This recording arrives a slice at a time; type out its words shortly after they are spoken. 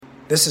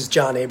This is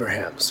John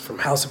Abrahams from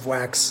House of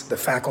Wax, The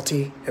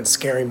Faculty, and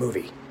Scary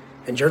Movie,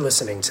 and you're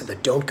listening to the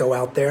Don't Go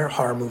Out There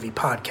Horror Movie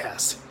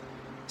Podcast.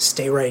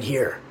 Stay right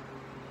here,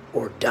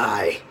 or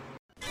die.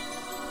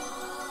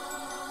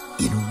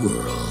 In a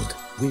world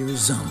where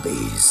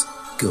zombies,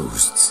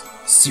 ghosts,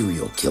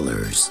 serial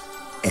killers,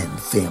 and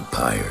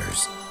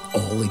vampires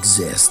all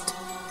exist,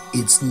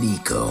 it's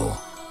Nico,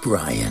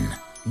 Brian,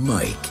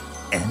 Mike,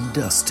 and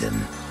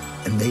Dustin,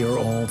 and they are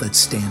all that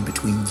stand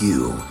between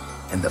you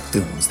and the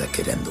films that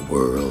could end the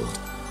world.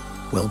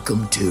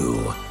 Welcome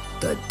to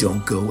the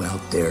Don't Go Out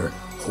There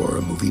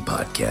Horror Movie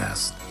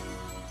Podcast.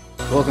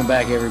 Welcome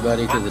back,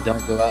 everybody, to the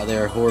Don't Go Out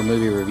There Horror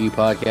Movie Review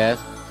Podcast.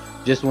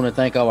 Just want to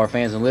thank all our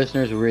fans and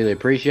listeners. We really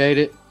appreciate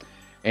it.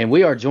 And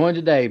we are joined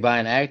today by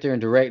an actor and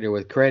director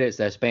with credits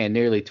that span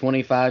nearly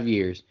 25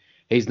 years.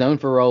 He's known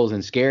for roles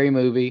in Scary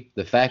Movie,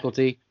 The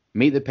Faculty,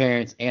 Meet the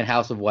Parents, and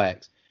House of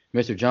Wax.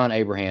 Mr. John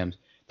Abrahams.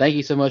 Thank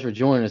you so much for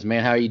joining us,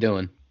 man. How are you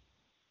doing?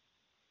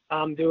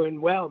 I'm doing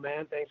well,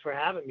 man. Thanks for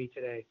having me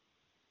today.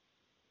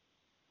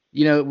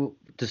 You know,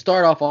 to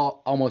start off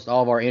almost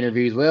all of our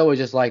interviews, we always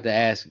just like to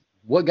ask,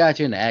 what got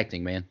you into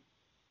acting, man?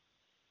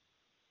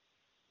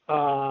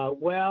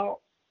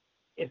 Well,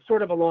 it's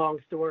sort of a long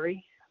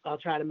story. I'll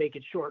try to make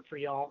it short for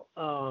y'all.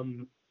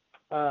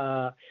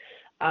 I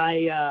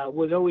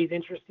was always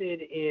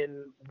interested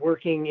in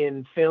working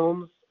in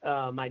films.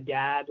 My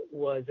dad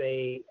was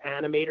an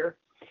animator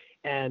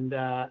and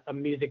a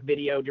music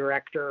video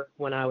director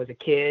when I was a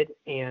kid,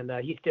 and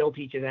he still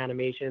teaches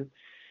animation.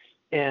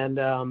 And,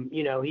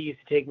 he used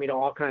to take me to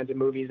all kinds of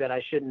movies that I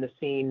shouldn't have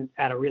seen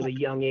at a really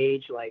young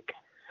age, like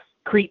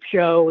Creep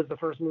Show was the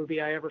first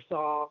movie I ever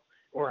saw,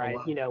 or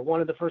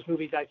one of the first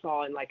movies I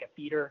saw in like a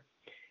theater.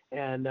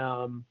 And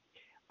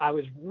I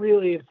was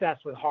really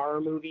obsessed with horror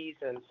movies.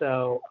 And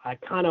so I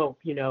kind of,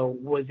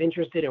 was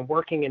interested in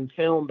working in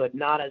film, but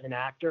not as an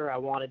actor. I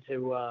wanted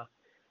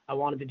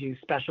to do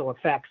special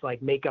effects,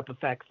 like makeup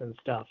effects and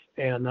stuff.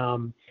 And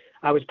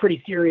I was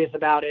pretty serious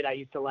about it. I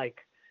used to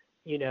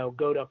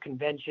go to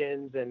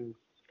conventions and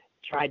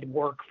tried to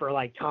work for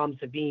like Tom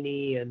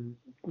Savini and,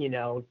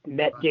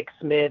 met Dick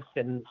Smith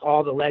and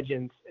all the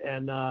legends.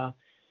 And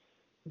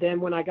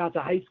then when I got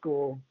to high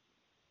school,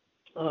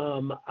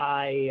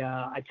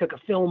 I took a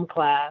film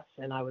class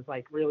and I was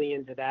like really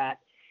into that.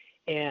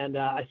 And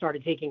I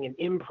started taking an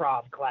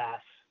improv class.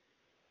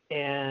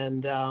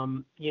 And,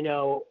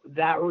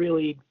 that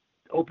really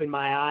opened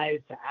my eyes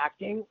to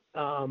acting,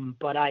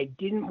 but I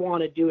didn't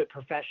want to do it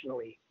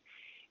professionally.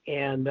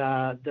 And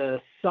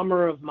the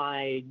summer of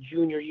my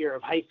junior year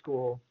of high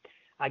school,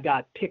 I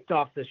got picked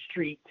off the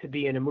street to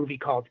be in a movie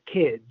called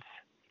Kids,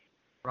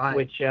 right?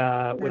 Which is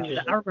I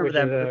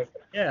remember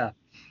that.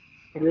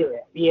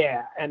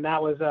 Yeah, and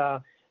that was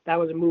a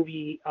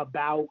movie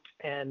about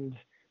and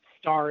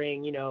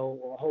starring, a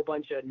whole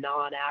bunch of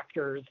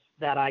non-actors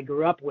that I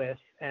grew up with,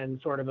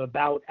 and sort of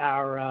about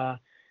our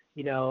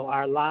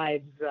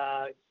lives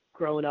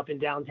growing up in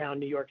downtown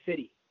New York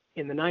City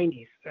in the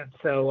 90s. And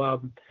so,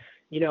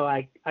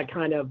 I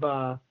kind of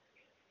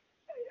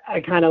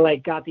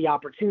like got the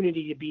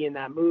opportunity to be in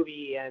that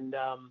movie, and,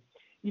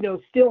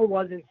 still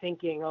wasn't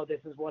thinking, oh,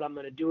 this is what I'm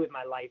going to do with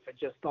my life. I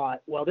just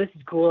thought, well, this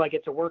is cool. I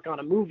get to work on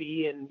a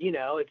movie, and,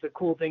 it's a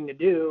cool thing to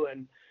do,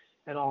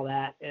 and all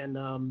that.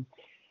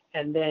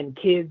 And then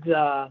Kids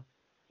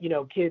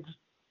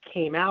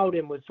came out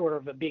and was sort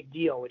of a big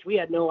deal, which we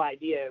had no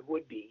idea it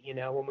would be,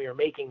 when we were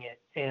making it.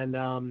 And,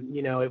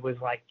 it was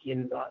like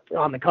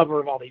on the cover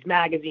of all these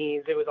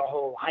magazines. It was a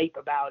whole hype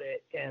about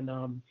it. And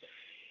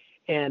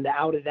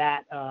out of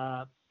that,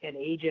 an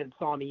agent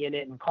saw me in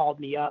it and called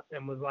me up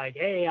and was like,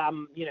 hey,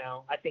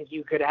 I think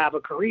you could have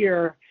a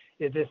career.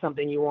 Is this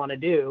something you want to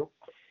do?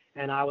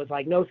 And I was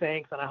like, no,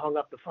 thanks. And I hung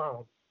up the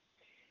phone.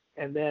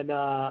 And then,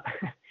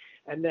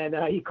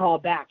 he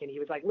called back and he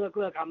was like, look,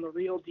 I'm the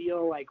real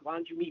deal. Like, why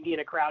don't you meet me in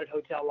a crowded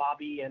hotel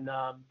lobby? And,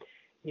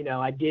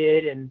 I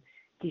did. And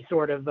he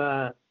sort of,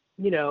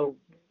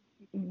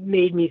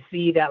 made me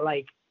see that,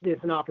 like, this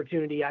is an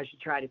opportunity I should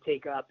try to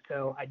take up.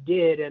 So I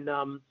did. And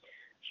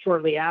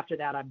shortly after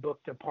that, I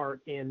booked a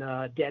part in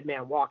Dead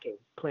Man Walking,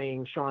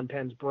 playing Sean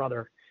Penn's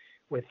brother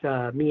with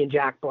me and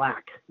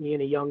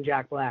a young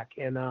Jack Black.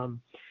 And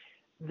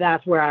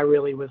that's where I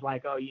really was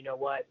like, oh, you know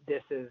what,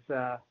 this is,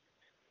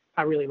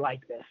 I really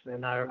like this,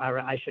 and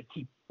I should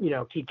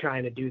keep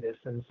trying to do this.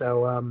 And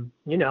so,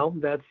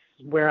 that's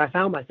where I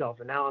found myself.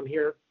 And now I'm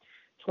here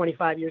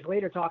 25 years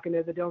later talking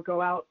to the Don't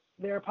Go Out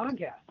There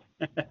podcast.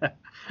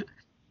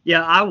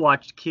 Yeah, I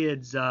watched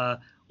Kids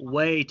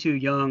way too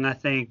young, I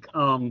think,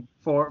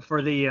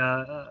 for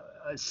the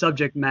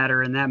subject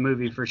matter in that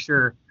movie for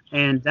sure.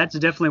 And that's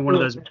definitely one of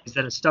those movies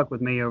that has stuck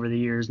with me over the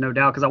years, no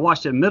doubt, because I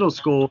watched it in middle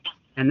school,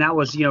 and that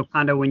was,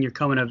 kind of when you're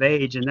coming of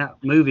age, and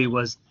that movie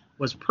was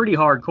pretty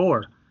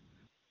hardcore.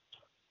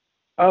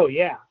 Oh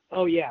yeah,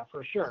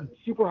 for sure.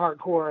 Super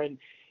hardcore. And,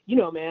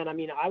 man, I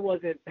mean,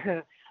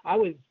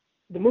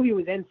 the movie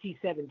was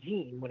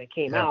NC-17 when it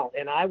came out,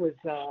 and I was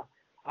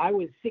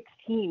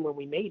 16 when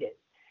we made it.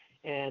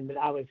 and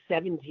I was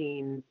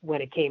 17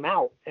 when it came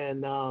out.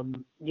 And,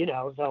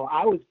 so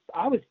I was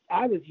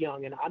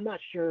young, and I'm not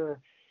sure,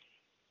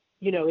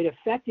 it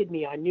affected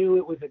me. I knew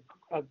it was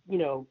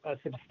a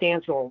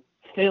substantial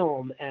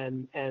film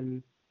and,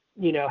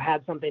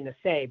 had something to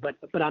say,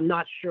 but I'm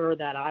not sure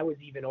that I was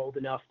even old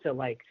enough to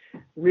like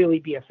really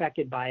be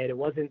affected by it. It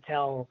wasn't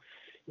until,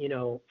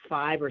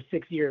 5 or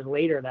 6 years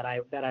later that I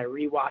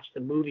rewatched the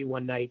movie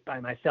one night by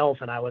myself,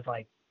 and I was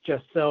like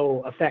just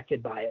so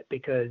affected by it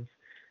because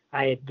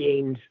I had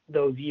gained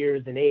those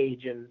years in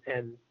age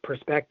and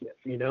perspective,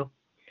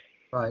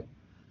 Right.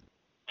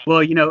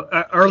 Well,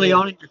 early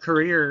on in your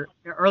career,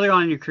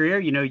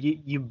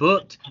 you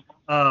booked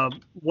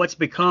what's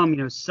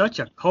become, such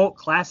a cult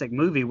classic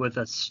movie with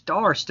a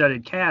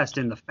star-studded cast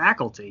in The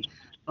Faculty.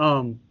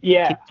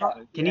 Yeah.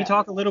 Can you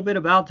talk a little bit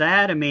about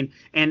that? I mean,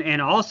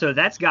 and also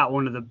that's got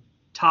one of the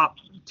top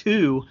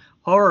 2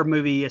 horror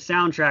movie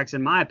soundtracks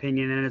in my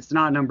opinion, and it's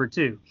not number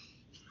 2.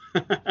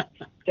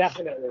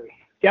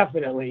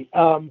 Definitely.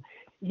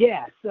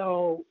 Yeah.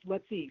 So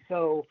let's see.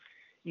 So,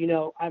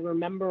 I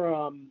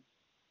remember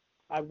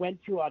I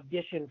went to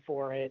audition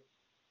for it,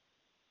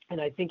 and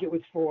I think it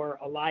was for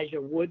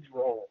Elijah Wood's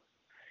role.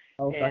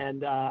 Okay.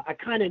 And I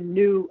kind of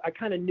knew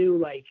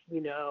like,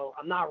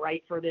 I'm not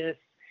right for this,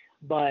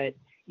 but,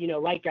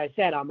 like I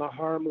said, I'm a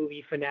horror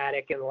movie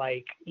fanatic, and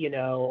like,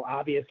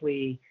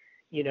 obviously,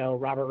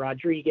 Robert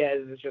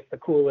Rodriguez is just the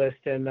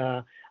coolest. And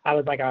I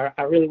was like,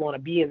 I really want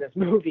to be in this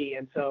movie.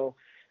 And so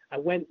I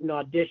went and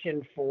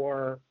auditioned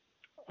for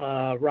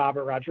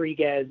Robert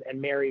Rodriguez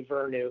and Mary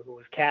Vernew, who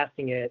was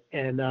casting it.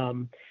 And,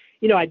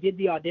 I did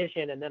the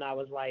audition, and then I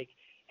was like,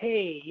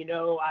 hey,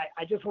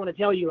 I just want to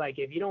tell you, like,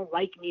 if you don't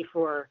like me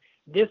for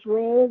this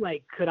role,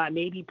 like, could I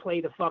maybe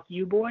play the fuck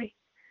you boy?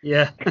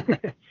 Yeah.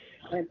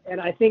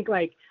 and I think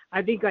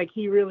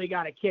he really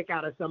got a kick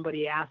out of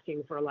somebody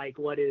asking for like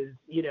what is,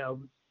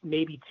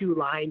 maybe 2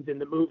 lines in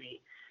the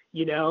movie,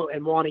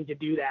 and wanting to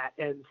do that.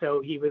 And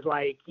so he was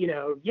like,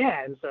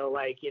 yeah. And so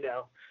like,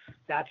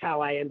 that's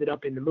how I ended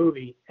up in the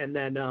movie. And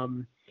then,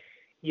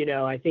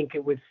 I think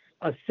it was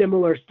a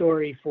similar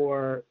story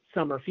for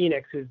Summer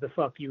Phoenix, who's the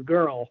fuck you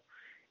girl.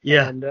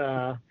 Yeah. And,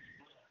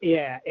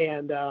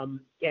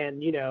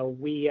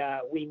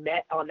 we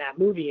met on that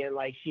movie, and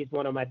like, she's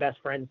one of my best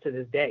friends to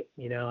this day.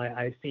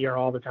 I see her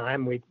all the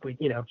time. We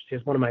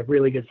she's one of my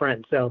really good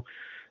friends. So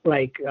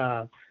like,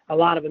 a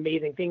lot of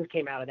amazing things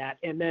came out of that.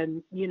 And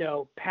then,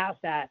 past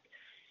that,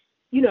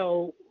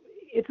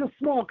 it's a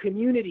small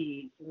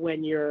community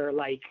when you're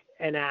like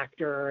an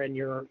actor and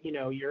you're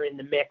in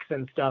the mix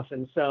and stuff.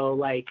 And so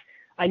like,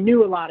 I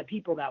knew a lot of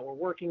people that were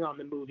working on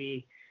the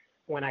movie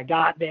when I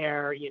got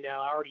there.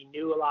 I already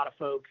knew a lot of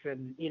folks,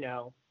 and,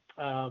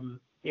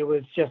 it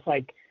was just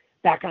like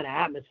that kind of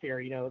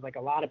atmosphere, it was like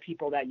a lot of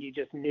people that you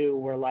just knew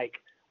were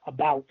like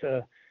about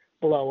to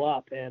blow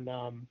up. And,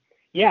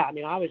 yeah, I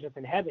mean, I was just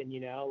in heaven,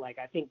 like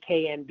I think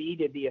KNB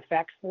did the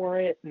effects for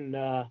it. And,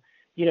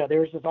 there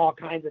was just all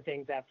kinds of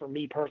things that for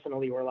me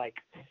personally were like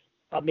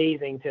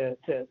amazing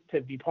to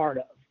be part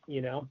of,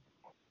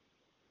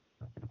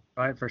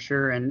 Right, for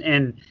sure.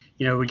 And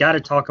we got to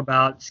talk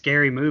about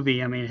Scary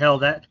Movie. I mean, hell,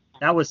 that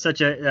was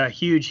such a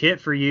huge hit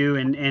for you,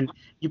 and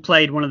you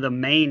played one of the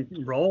main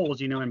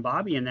roles, in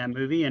Bobby in that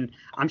movie. And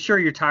I'm sure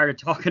you're tired of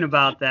talking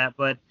about that,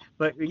 but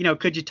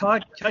could you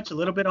touch a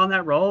little bit on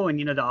that role and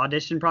the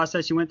audition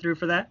process you went through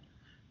for that?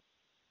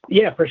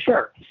 Yeah, for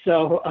sure.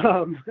 So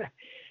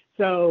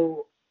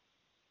so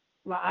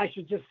I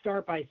should just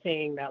start by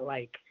saying that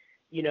like,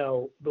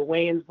 the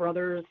Wayans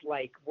brothers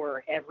like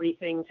were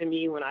everything to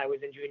me when I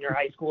was in junior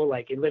high school.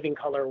 Like In Living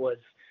Color was,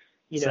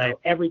 Same.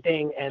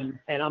 Everything, and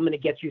I'm Gonna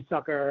Get You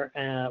Sucker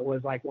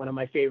was like one of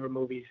my favorite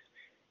movies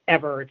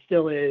ever. It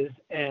still is.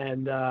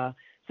 And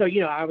so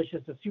I was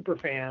just a super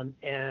fan,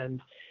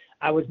 and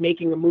I was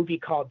making a movie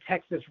called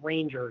Texas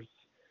Rangers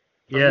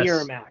for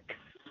Miramax.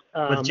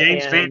 With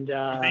James Van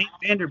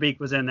Der Beek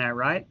was in that,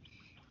 right?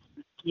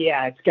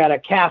 Yeah, it's got a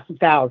cast of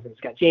thousands.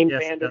 It's got James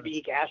Van Der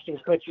Beek, Ashton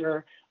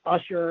Kutcher,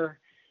 Usher,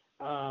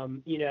 Scott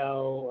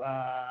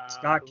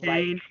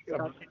Kane.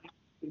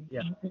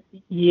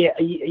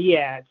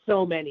 Yeah,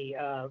 so many.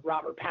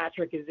 Robert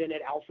Patrick is in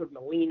it, Alfred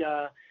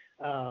Molina,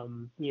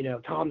 Tom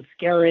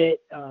Skerritt.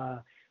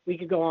 We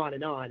could go on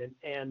and on.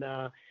 And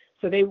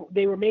so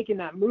they were making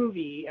that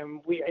movie, and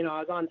I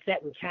was on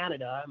set in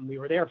Canada, and we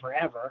were there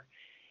forever.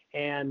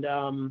 And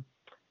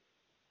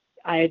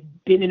I had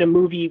been in a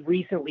movie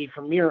recently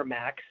from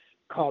Miramax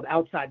called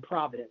Outside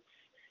Providence.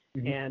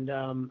 Mm-hmm. And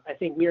I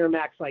think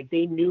Miramax, like,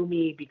 they knew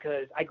me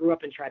because I grew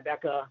up in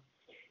Tribeca,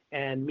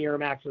 and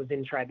Miramax was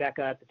in Tribeca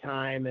at the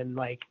time. And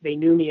like, they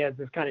knew me as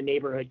this kind of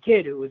neighborhood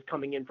kid who was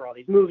coming in for all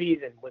these movies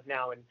and was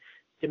now in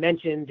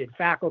Dimension, did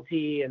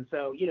Faculty. And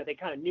so, they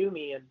kind of knew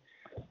me.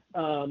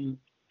 And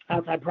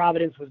Outside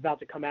Providence was about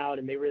to come out,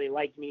 and they really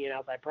liked me in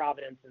Outside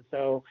Providence. And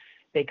so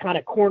they kind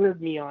of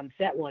cornered me on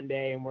set one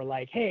day and were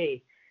like,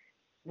 hey,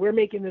 we're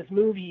making this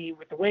movie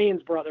with the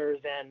Wayans brothers,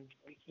 and,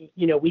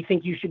 we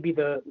think you should be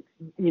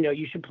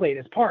you should play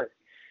this part.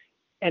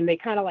 And they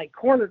kind of like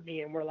cornered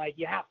me and were like,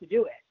 you have to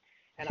do it.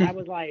 And I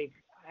was like,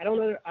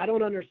 I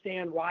don't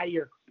understand why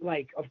you're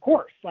like, of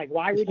course, like,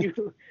 why would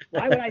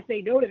I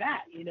say no to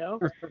that, you know?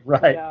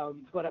 Right.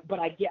 But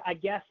I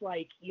guess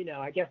like, you know,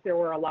 I guess there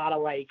were a lot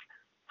of like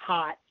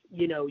hot,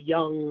 you know,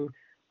 young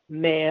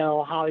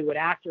male Hollywood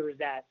actors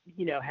that,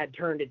 you know, had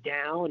turned it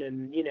down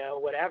and, you know,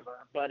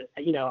 whatever. But,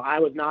 you know, I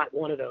was not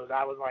one of those.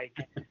 I was like,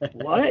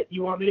 what?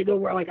 You want me to go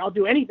work? Like, I'll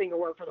do anything to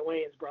work for the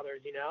Wayans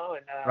brothers, you know?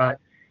 And, Right.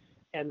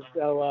 And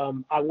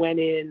so I went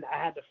in, I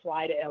had to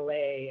fly to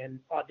LA and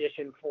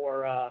audition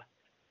for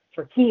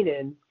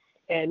Kenan.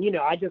 And, you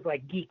know, I just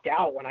like geeked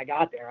out when I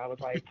got there. I was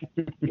like,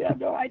 you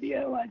have no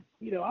idea. Like,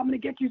 you know, I'm going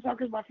to Get You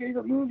Suckers, my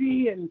favorite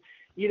movie, and,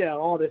 you know,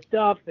 all this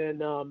stuff.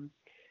 And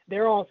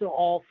they're also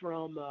all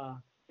from,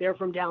 they're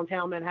from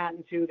downtown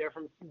Manhattan too. They're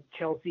from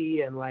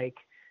Chelsea. And like,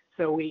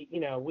 so we,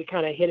 you know, we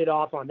kind of hit it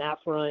off on that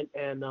front.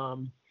 And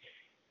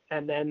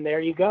then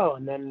there you go.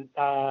 And then,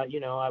 you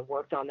know, I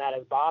worked on that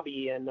as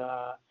Bobby, and,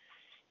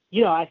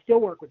 you know, I still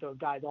work with those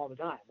guys all the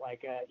time.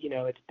 Like, you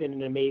know, it's been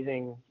an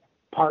amazing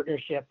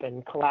partnership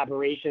and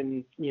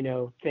collaboration, you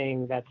know,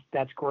 thing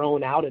that's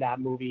grown out of that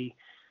movie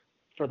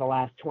for the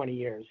last 20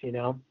 years, you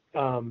know?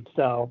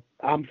 So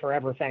I'm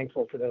forever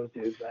thankful for those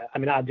dudes. I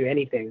mean, I'll do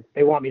anything.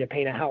 They want me to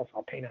paint a house,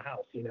 I'll paint a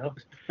house, you know?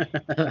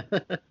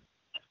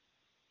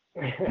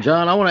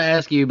 John, I want to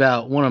ask you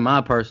about one of my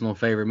personal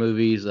favorite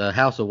movies,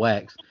 House of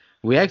Wax.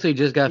 We actually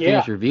just got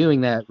finished reviewing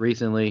that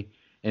recently.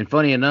 And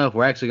funny enough,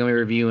 we're actually going to be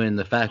reviewing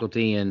The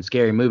Faculty and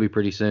Scary Movie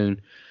pretty soon.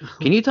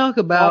 Can you talk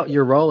about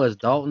your role as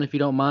Dalton, if you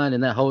don't mind,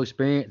 and that whole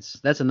experience?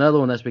 That's another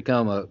one that's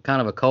become a kind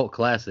of a cult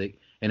classic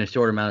in a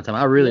short amount of time.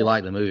 I really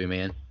like the movie,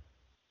 man.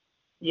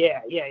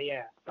 Yeah.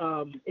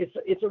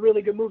 It's a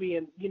really good movie.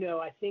 And, you know,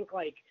 I think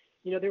like,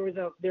 you know,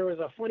 there was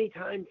a funny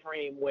time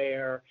frame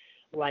where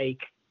like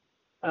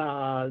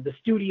the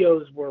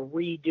studios were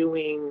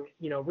redoing,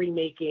 you know,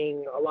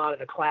 remaking a lot of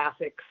the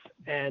classics.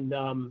 And,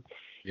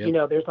 you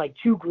know, there's like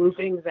two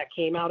groupings that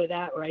came out of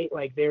that, right?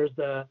 Like there's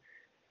the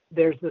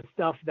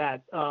stuff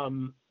that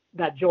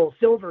that Joel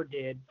Silver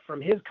did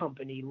from his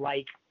company,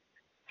 like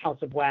House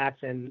of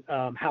Wax and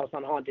House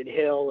on Haunted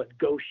Hill and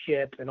Ghost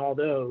Ship and all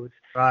those.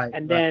 Right.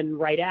 And then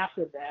right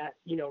after that,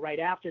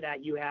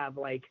 you have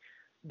like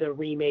the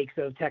remakes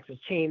of Texas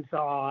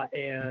Chainsaw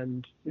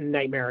and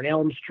Nightmare on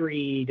Elm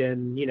Street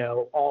and, you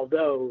know, all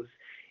those.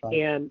 Right.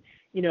 And,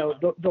 you know,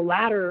 the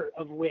latter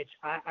of which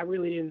I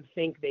really didn't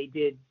think they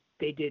did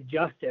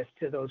justice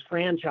to those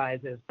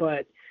franchises,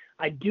 but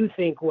I do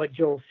think what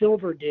Joel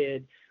Silver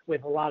did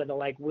with a lot of the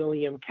like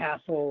William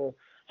Castle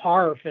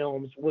horror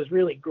films was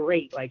really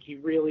great. Like he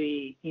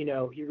really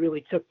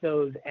took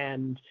those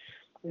and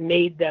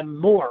made them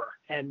more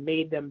and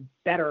made them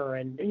better,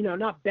 and, you know,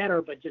 not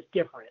better, but just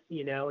different,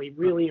 you know, he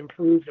really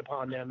improved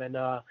upon them and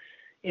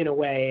in a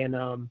way. And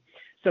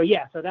so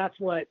that's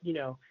what, you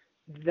know,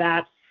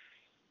 that's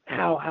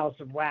how House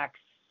of Wax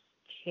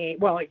came.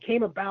 Well, it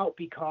came about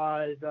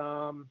because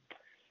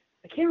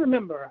I can't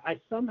remember. I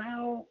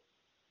somehow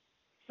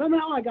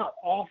I got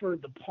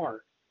offered the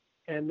part,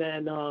 and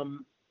then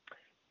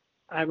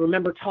I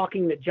remember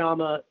talking to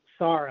Jama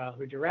Sara,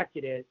 who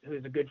directed it,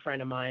 who's a good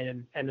friend of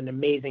mine and an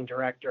amazing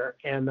director.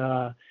 And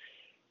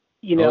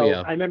you know,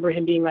 I remember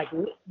him being like,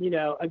 you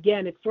know,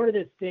 again, it's sort of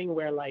this thing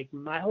where like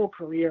my whole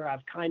career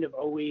I've kind of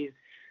always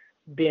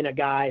been a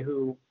guy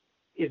who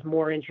is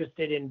more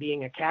interested in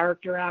being a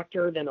character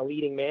actor than a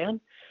leading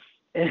man.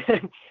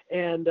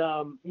 And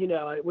you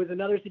know, it was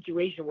another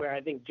situation where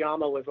I think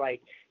Jama was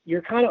like,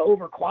 you're kind of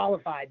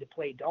overqualified to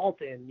play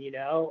Dalton, you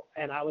know?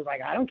 And I was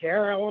like, I don't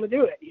care. I want to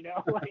do it, you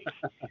know? Like,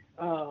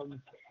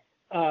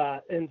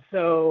 and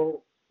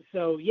so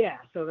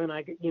then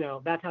I, you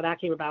know, that's how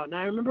that came about. And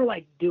I remember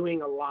like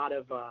doing a lot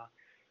of,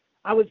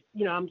 I was,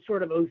 you know, I'm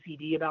sort of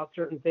OCD about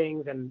certain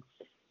things, and,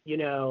 you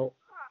know,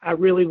 I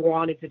really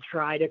wanted to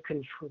try to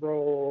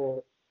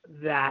control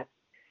that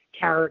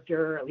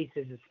character, at least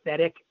his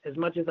aesthetic, as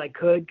much as I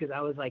could, because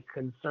I was like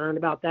concerned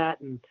about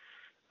that. And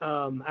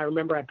I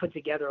remember I put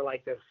together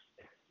like this,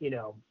 you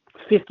know,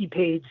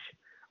 50-page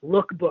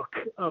lookbook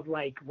of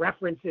like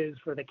references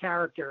for the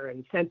character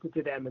and sent it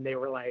to them, and they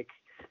were like,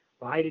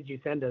 why did you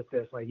send us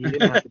this? Like, you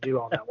didn't have to do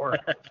all that work,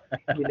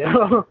 you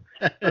know?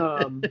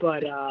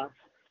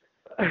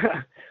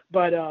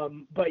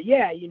 But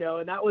yeah, you know,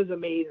 and that was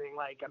amazing.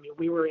 Like, I mean,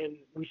 we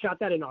shot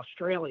that in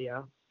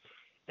Australia,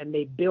 and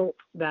they built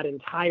that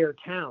entire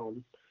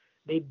town.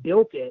 They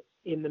built it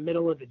in the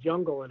middle of the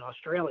jungle in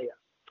Australia,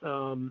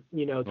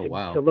 you know,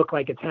 to look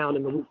like a town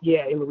in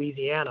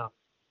Louisiana.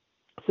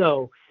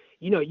 So,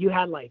 you know, you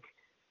had like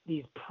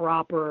these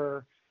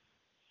proper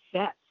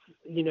sets,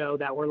 you know,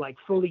 that were like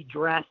fully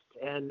dressed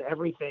and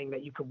everything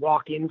that you could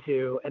walk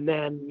into. And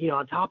then, you know,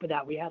 on top of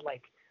that, we had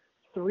like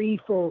 3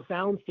 full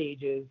sound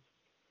stages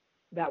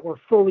that were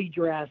fully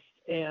dressed.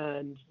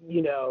 And,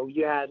 you know,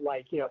 you had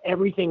like, you know,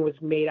 everything was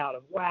made out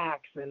of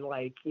wax. And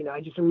like, you know,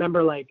 I just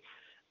remember like,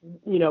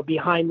 you know,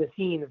 behind the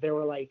scenes, there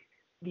were like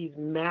these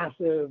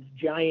massive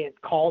giant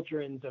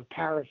cauldrons of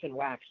paraffin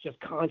wax just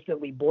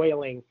constantly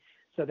boiling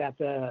so that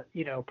the,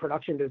 you know,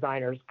 production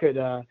designers could,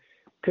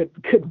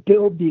 could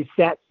build these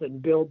sets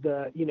and build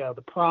the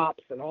the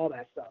props and all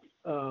that stuff.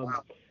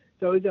 Wow.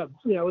 So it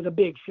was a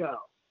big show,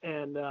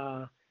 and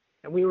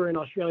we were in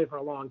Australia for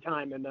a long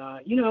time, and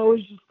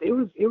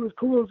it was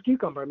cool as a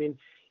cucumber. I mean,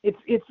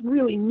 it's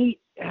really neat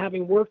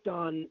having worked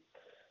on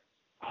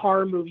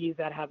horror movies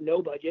that have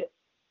no budget,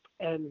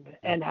 and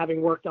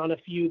having worked on a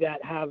few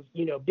that have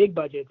big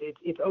budgets.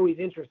 It's always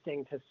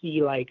interesting to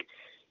see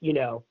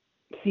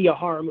see a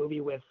horror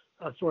movie with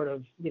a sort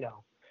of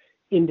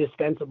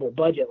indispensable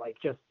budget, like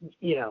just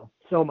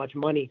so much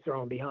money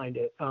thrown behind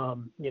it.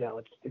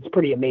 It's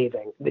pretty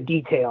amazing. The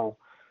detail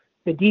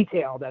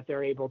that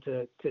they're able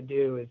to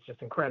do is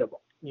just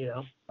incredible.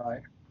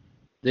 Right.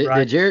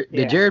 Did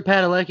Jared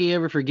Padalecki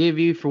ever forgive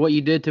you for what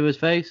you did to his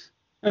face?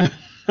 Well,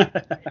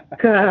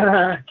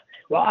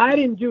 I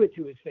didn't do it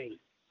to his face.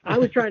 I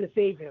was trying to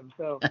save him,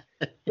 so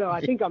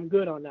I think I'm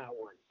good on that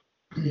one.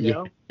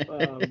 Yeah.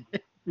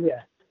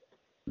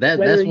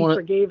 That's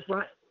one.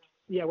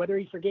 Whether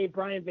he forgave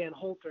Brian Van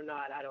Holt or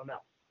not, I don't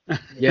know.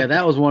 Yeah,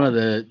 that was one of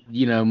the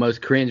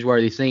most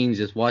cringeworthy scenes.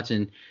 Just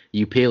watching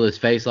you peel his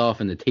face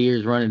off and the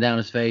tears running down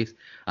his face.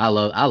 I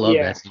love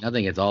that scene. I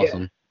think it's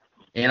awesome.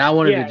 Yeah. And I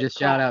wanted to just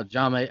shout out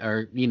John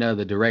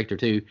the director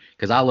too,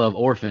 because I love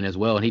Orphan as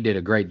well, and he did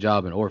a great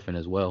job in Orphan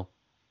as well.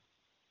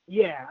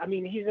 Yeah, I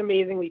mean, he's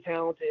amazingly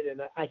talented,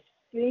 and I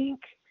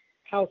think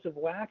House of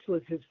Wax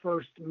was his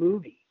first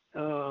movie.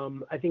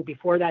 I think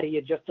before that he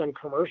had just done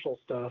commercial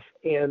stuff,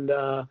 and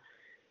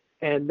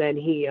then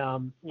he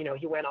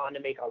went on to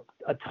make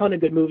a ton of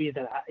good movies.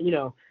 And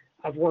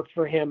I've worked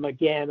for him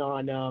again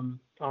on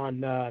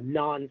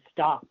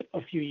Nonstop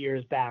a few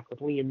years back with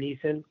Liam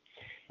Neeson.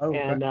 Oh,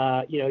 and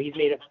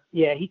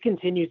he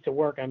continues to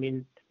work. I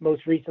mean,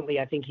 most recently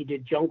I think he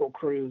did Jungle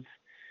Cruise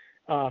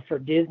for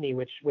Disney,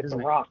 with The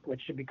Rock,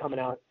 which should be coming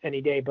out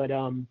any day. But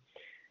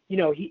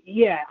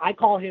I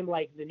call him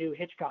like the new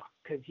Hitchcock,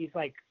 because he's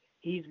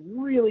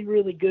really,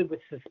 really good with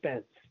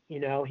suspense. He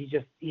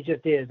just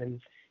is,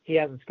 and he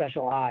has a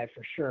special eye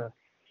for sure.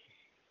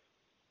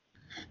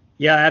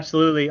 Yeah,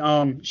 absolutely.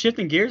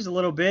 Shifting gears a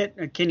little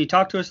bit, can you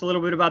talk to us a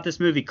little bit about this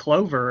movie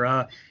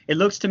Clover? It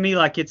looks to me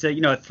like it's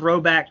a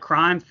throwback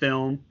crime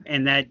film,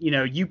 and that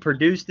you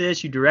produced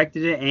this, you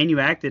directed it, and you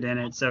acted in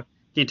it. So can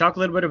you talk a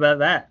little bit about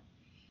that?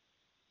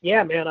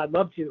 Yeah, man, I'd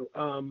love to.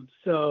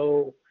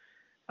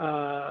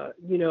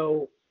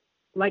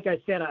 Like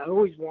I said, I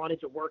always wanted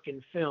to work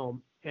in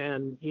film,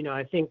 and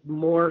I think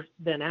more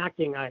than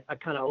acting, I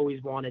kind of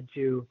always wanted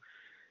to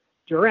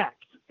direct.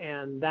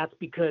 And that's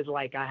because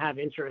I have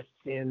interests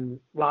in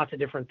lots of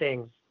different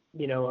things,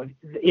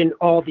 in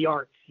all the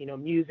arts,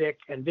 music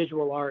and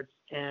visual arts,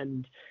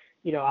 and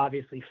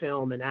obviously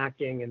film and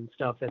acting and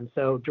stuff. And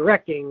so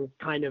directing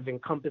kind of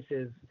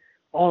encompasses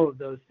all of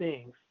those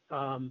things.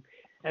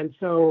 And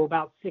so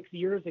about 6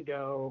 years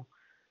ago,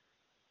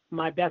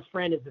 my best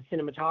friend is a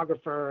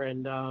cinematographer,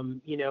 and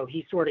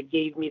he sort of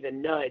gave me the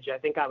nudge. I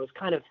think I was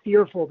kind of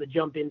fearful to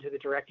jump into the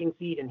directing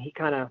seat, and he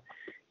kind of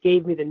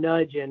gave me the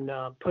nudge and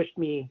pushed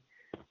me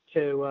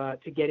to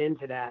get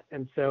into that.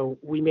 And so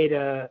we made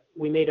a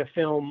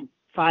film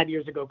 5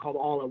 years ago called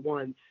All at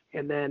Once,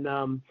 and then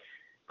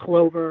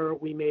Clover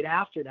we made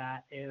after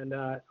that. And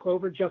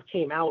Clover just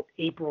came out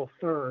April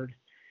 3rd.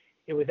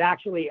 It was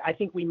actually, I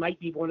think we might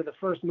be one of the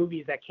first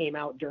movies that came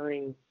out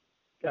during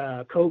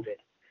COVID.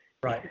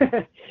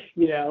 Right.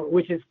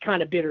 Which is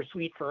kind of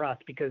bittersweet for us,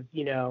 because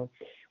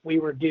we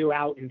were due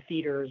out in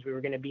theaters. We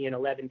were going to be in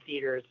 11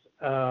 theaters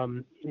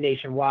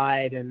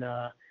nationwide, and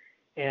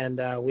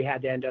we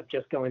had to end up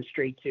just going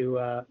straight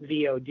to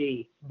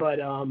VOD. But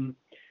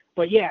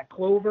yeah,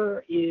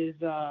 Clover is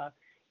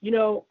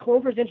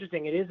Clover's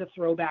interesting. It is a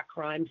throwback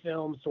crime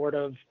film, sort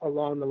of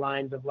along the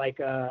lines of like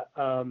a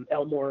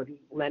Elmore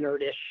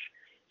Leonard-ish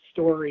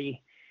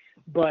story.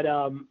 But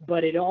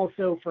it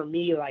also, for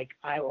me,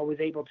 I was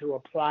able to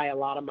apply a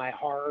lot of my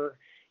horror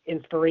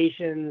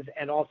inspirations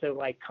and also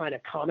kind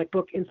of comic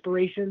book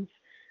inspirations,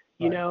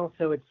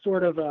 so it's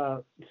sort of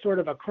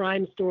a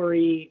crime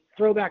story,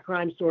 throwback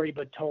crime story,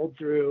 but told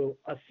through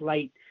a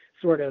slight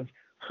sort of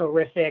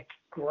horrific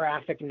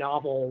graphic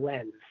novel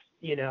lens,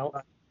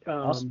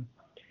 Awesome.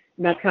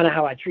 And that's kind of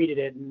how I treated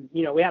it. And,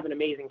 we have an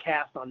amazing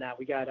cast on that.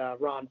 We got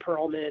Ron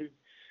Perlman.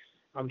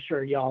 I'm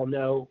sure y'all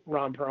know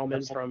Ron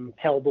Perlman from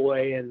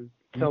Hellboy and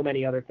so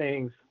many other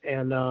things.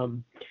 And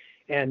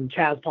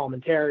Chaz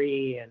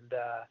Palminteri and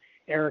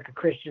Erica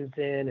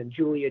Christensen and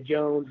Julia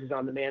Jones, who's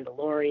on The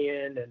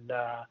Mandalorian, and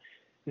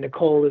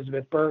Nicole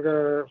Elizabeth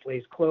Berger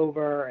plays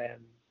Clover,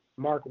 and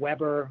Mark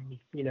Webber,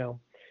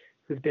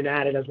 who's been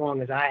at it as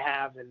long as I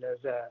have, and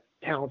is a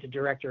talented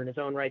director in his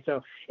own right.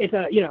 So it's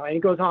and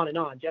it goes on and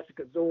on.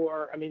 Jessica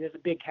Zor. I mean, there's a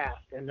big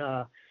cast, and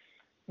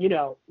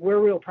we're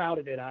real proud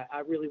of it. I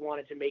really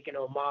wanted to make an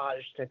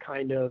homage to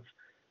kind of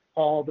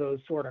all those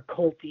sort of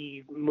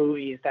culty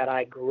movies that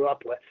I grew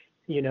up with,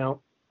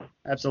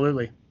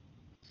 Absolutely.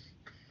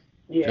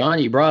 Yeah. John,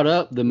 you brought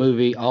up the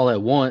movie All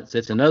at Once.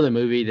 It's another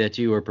movie that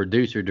you were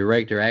producer,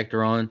 director,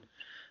 actor on.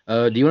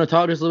 Do you want to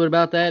talk to us a little bit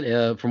about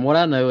that? From what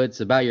I know, it's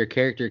about your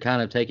character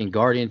kind of taking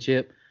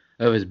guardianship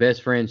of his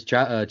best friend's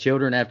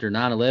children after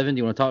 9/11. Do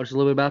you want to talk to us a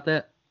little bit about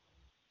that?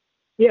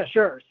 Yeah,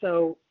 sure.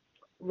 So,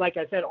 like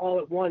I said, All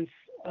at Once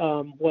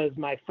was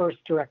my first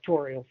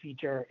directorial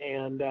feature,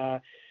 and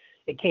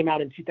it came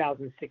out in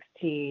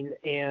 2016.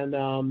 And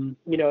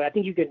I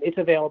think it's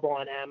available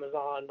on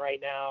Amazon right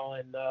now,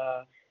 and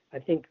I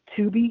think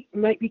Tubi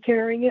might be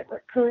carrying it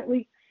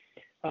currently.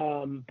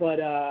 But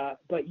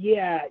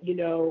yeah,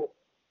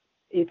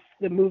 it's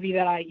the movie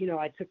that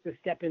I took the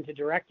step into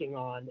directing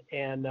on,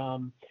 and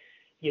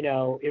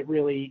it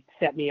really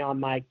set me on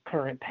my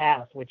current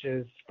path, which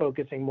is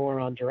focusing more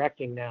on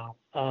directing now.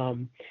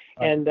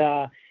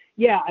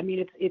 Yeah, I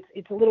mean,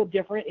 it's a little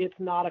different. It's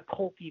not a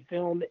culty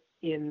film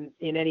in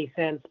any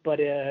sense, but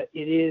it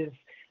is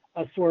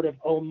a sort of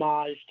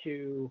homage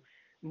to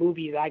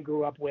movies I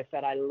grew up with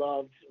that I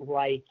loved,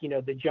 like,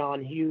 the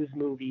John Hughes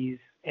movies.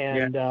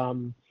 And,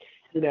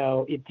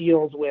 it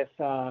deals with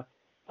a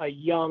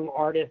young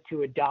artist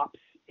who adopts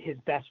his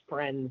best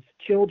friend's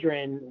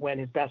children when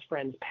his best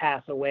friends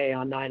pass away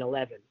on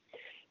 9/11.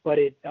 But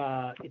it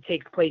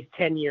takes place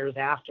 10 years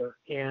after.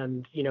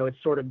 And,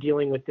 it's sort of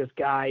dealing with this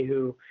guy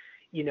who,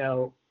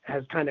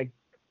 has kind of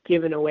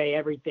given away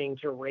everything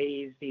to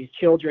raise these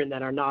children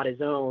that are not his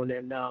own.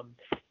 And,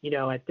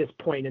 at this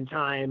point in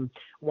time,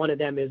 one of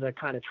them is a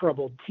kind of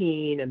troubled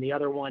teen and the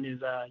other one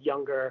is a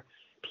younger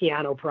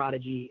piano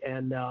prodigy.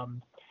 And,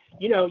 I'm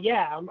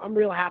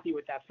real happy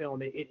with that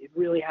film. It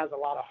really has a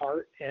lot of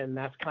heart, and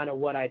that's kind of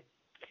what I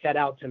set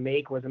out to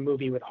make, was a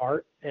movie with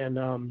heart,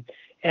 and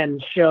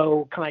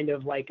show kind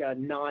of like a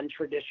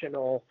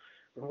non-traditional,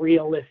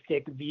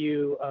 realistic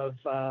view of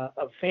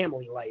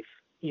family life,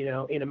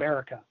 in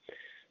America.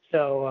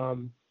 So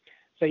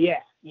yeah,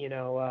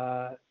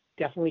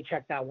 definitely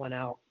check that one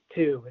out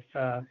too,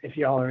 if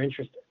y'all are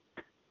interested.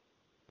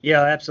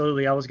 Yeah,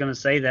 absolutely. I was going to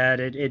say that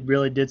it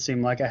really did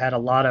seem like it had a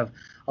lot of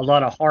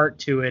heart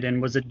to it,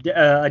 and was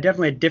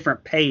definitely a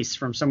different pace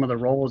from some of the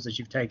roles that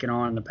you've taken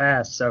on in the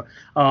past. So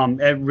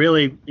it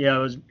really, it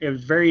was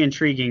very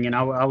intriguing, and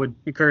I would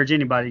encourage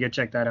anybody to go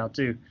check that out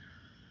too.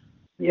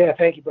 Yeah,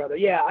 thank you, brother.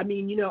 Yeah, I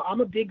mean, I'm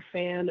a big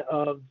fan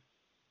of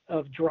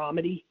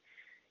dramedy.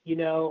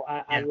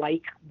 I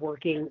like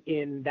working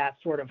in that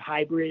sort of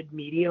hybrid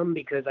medium,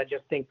 because I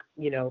just think,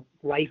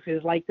 life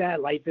is like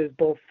that. Life is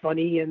both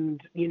funny and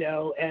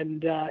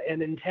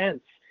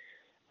intense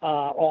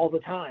all the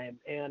time.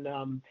 And,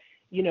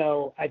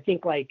 I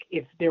think, like,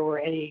 if there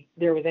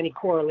was any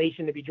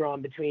correlation to be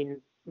drawn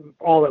between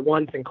All at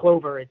Once and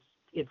Clover,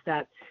 it's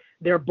that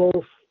they're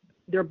both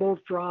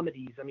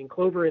dramedies. I mean,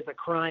 Clover is a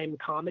crime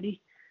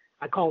comedy.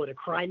 I call it a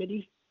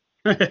crimedy,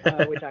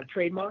 which I've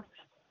trademarked.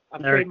 I've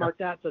trademarked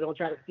that, so don't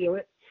try to steal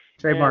it.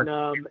 Trademark.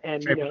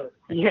 And Trademark.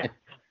 yeah.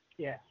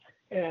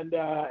 And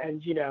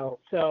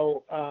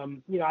so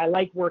I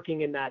like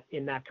working in that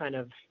kind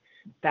of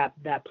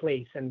that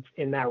place and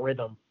in that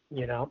rhythm,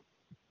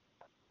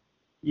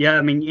 Yeah,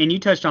 I mean, and you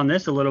touched on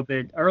this a little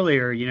bit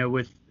earlier,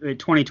 with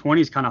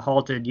 2020's kind of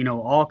halted,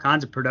 all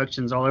kinds of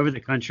productions all over the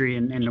country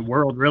and the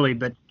world, really.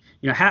 But,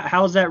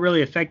 how has that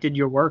really affected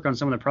your work on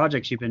some of the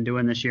projects you've been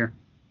doing this year?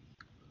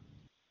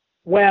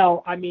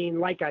 Well, I mean,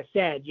 like I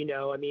said,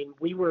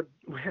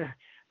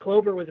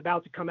 Clover was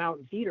about to come out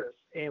in theaters,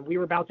 and we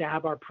were about to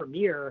have our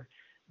premiere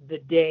the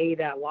day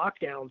that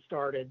lockdown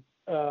started.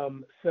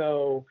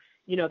 So,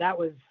 that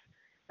was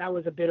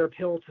a bitter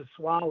pill to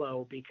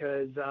swallow,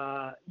 because,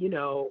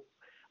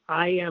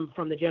 I am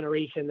from the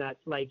generation that,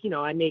 like,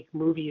 I make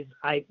movies,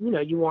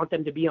 you want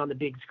them to be on the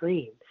big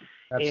screen.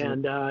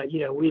 Absolutely.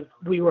 And,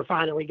 we were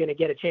finally going to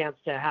get a chance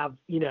to have,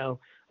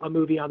 a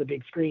movie on the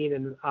big screen.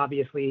 And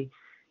obviously,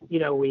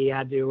 we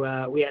had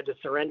to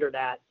surrender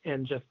that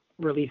and just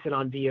release it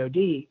on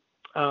VOD.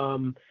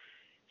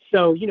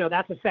 So,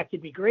 that's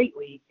affected me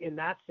greatly in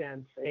that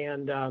sense.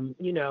 And,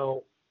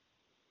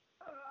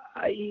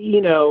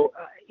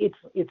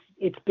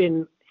 it's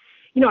been,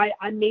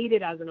 I made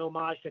it as an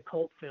homage to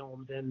cult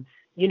films, and,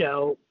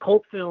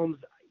 cult films,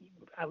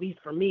 at least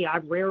for me,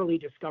 I've rarely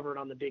discovered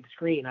on the big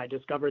screen. I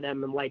discover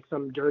them in, like,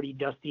 some dirty,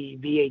 dusty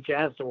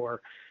VHS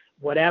or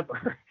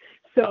whatever.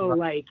 So,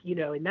 like,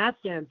 in that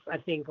sense, I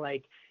think,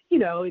 like,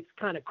 it's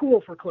kind of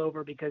cool for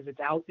Clover because it's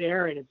out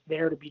there and it's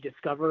there to be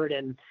discovered,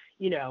 and,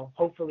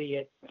 hopefully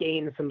it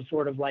gains some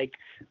sort of, like,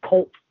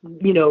 cult,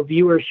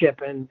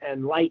 viewership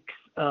and likes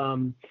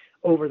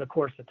over the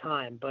course of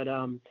time. But,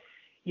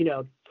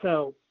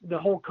 so the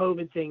whole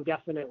COVID thing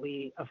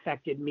definitely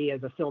affected me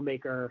as a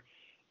filmmaker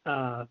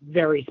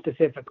very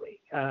specifically,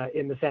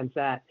 in the sense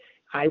that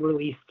I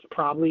released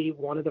probably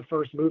one of the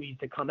first movies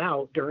to come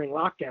out during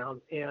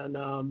lockdown.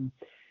 And,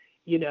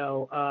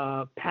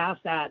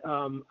 past that,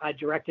 I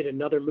directed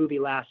another movie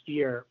last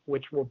year,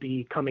 which will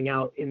be coming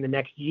out in the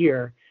next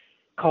year,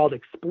 called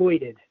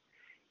Exploited.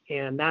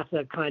 And that's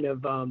a kind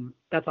of,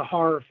 that's a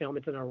horror film.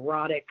 It's an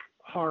erotic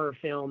horror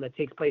film that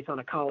takes place on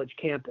a college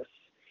campus.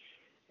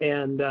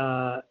 And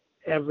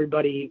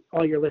everybody,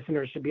 all your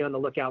listeners should be on the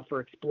lookout for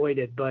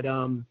Exploited. But,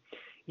 I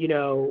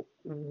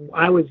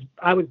was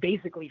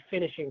basically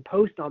finishing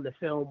post on the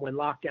film when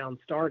lockdown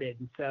started.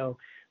 And so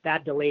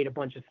that delayed a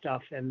bunch of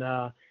stuff. And,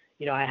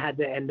 I had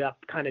to end up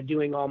kind of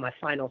doing all my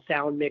final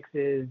sound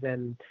mixes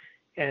and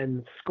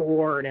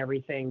score and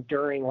everything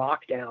during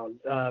lockdown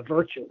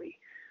virtually,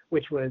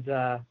 which was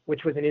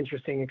an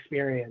interesting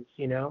experience.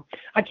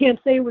 I can't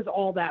say it was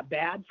all that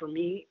bad for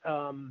me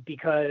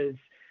because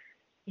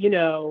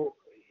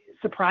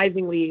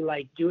surprisingly,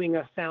 like doing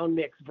a sound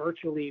mix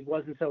virtually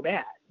wasn't so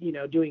bad.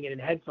 Doing it in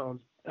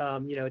headphones,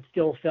 it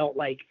still felt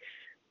like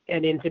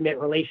an intimate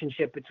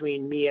relationship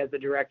between me as the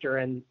director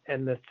and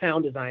the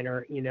sound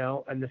designer,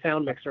 and the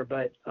sound mixer.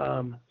 But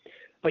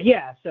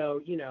yeah,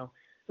 so,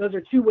 those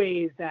are two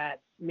ways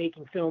that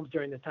making films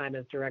during this time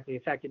has directly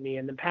affected me.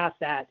 And then past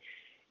that,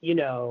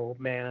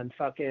 man,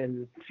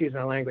 fucking, excuse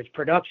my language,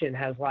 production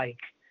has like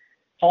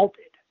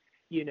halted,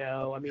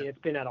 I mean,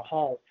 it's been at a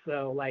halt.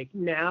 So like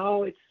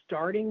now it's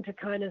starting to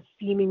kind of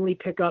seemingly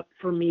pick up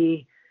for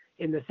me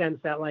in the sense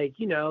that like,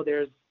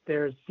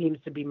 there seems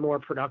to be more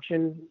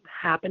production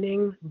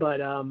happening, but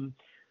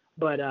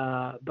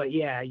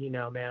yeah,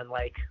 man,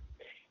 like,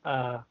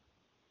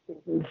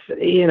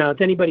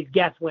 it's anybody's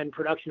guess when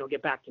production will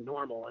get back to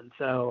normal. And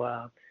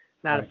so,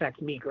 that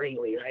affects me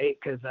greatly. Right.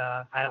 Cause,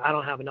 I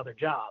don't have another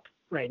job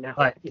right now,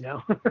 Right.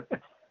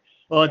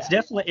 Well, it's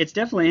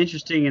definitely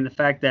interesting in the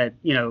fact that,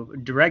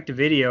 direct to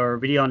video or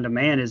video on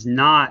demand is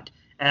not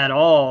at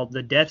all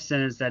the death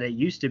sentence that it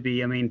used to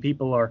be. I mean,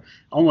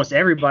 almost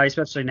everybody,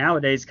 especially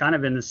nowadays, kind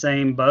of in the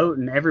same boat,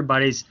 and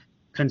everybody's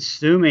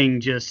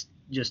consuming just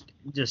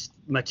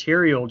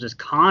material just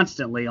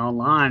constantly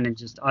online, and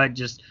just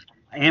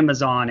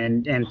Amazon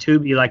and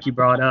Tubi, like you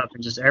brought up,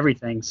 and just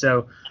everything.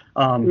 So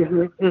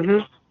you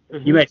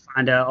may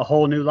find a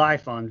whole new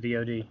life on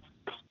VOD.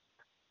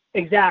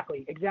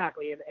 Exactly.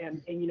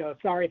 And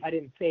sorry if I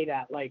didn't say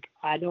that. Like,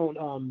 I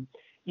don't,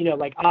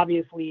 like,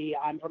 obviously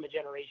I'm from a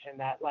generation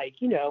that, like,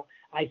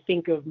 I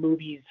think of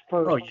movies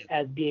first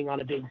as being on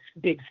a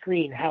big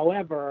screen.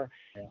 However,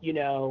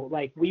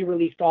 like, we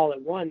released All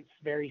at Once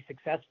very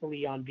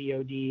successfully on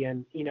VOD,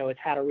 and, it's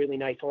had a really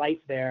nice life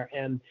there.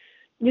 And,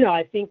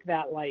 I think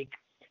that, like,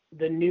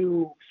 the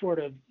new sort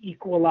of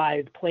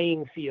equalized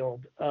playing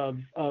field of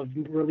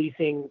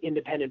releasing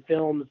independent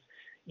films,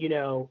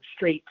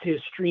 straight to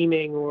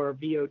streaming or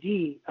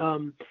VOD,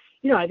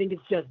 I think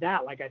it's just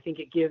that. Like, I think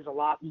it gives a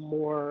lot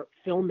more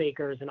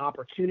filmmakers an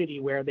opportunity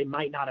where they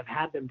might not have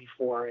had them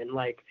before. And,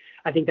 like,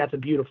 I think that's a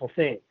beautiful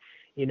thing,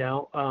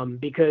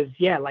 because,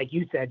 yeah, like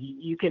you said,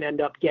 you can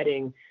end up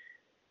getting,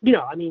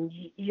 I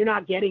mean, you're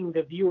not getting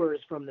the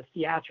viewers from the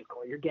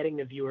theatrical. You're getting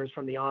the viewers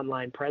from the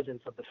online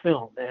presence of the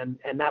film, and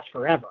that's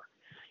forever.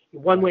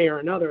 One way or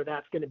another,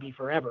 that's going to be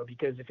forever,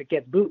 because if it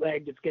gets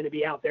bootlegged, it's going to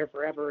be out there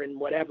forever in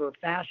whatever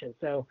fashion.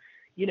 So,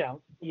 you as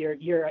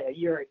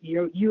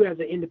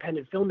an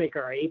independent filmmaker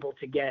are able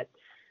to get,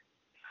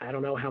 I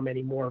don't know how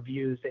many more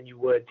views than you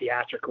would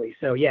theatrically.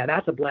 So yeah,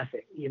 that's a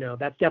blessing.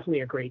 That's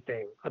definitely a great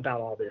thing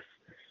about all this,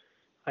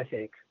 I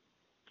think.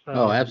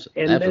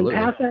 Absolutely. And then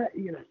past that,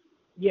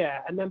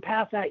 and then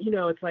past that,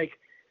 it's like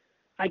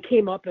I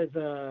came up as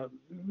a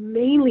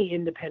mainly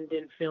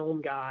independent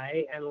film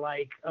guy, and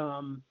like,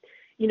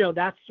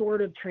 that's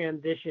sort of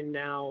transitioned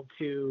now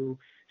to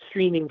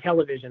streaming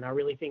television. I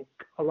really think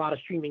a lot of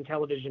streaming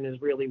television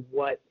is really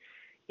what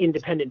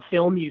independent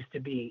film used to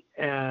be.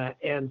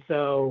 And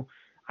so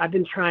I've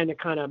been trying to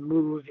kind of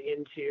move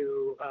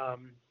into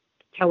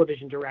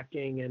television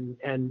directing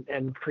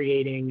and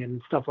creating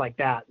and stuff like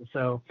that. And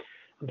so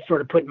I'm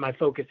sort of putting my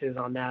focuses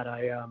on that.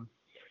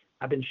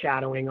 I've been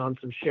shadowing on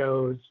some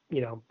shows,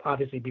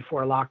 obviously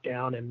before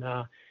lockdown, and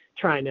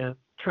trying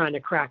to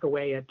crack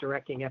away at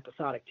directing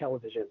episodic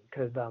television,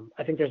 because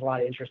I think there's a lot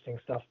of interesting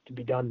stuff to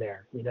be done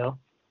there,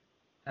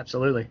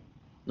 Absolutely.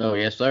 Oh,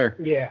 yes, sir.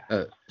 Yeah.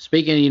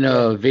 Speaking,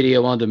 of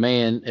video on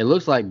demand, it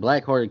looks like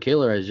Black Hearted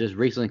Killer has just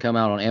recently come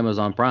out on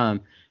Amazon Prime.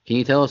 Can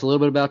you tell us a little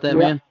bit about that,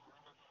 man?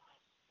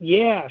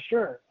 Yeah,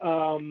 sure.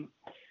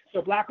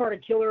 So Black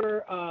Hearted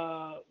Killer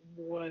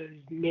was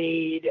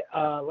made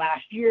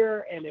last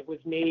year, and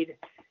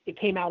it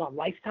came out on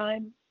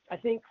Lifetime, I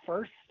think,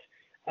 first.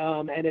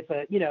 And it's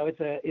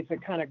a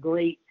kind of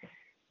great,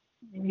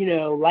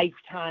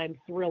 Lifetime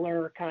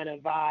thriller kind of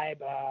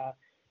vibe.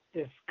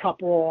 This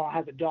couple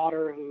has a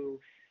daughter who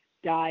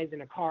dies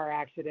in a car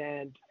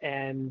accident,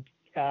 and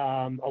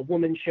a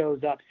woman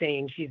shows up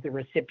saying she's the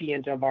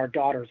recipient of our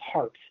daughter's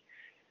heart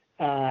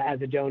as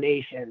a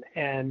donation.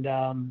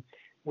 And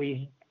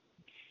we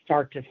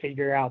start to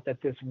figure out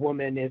that this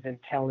woman isn't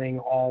telling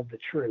all the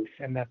truth,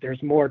 and that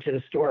there's more to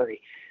the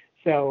story.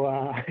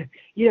 So,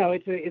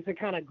 it's a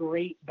kind of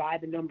great by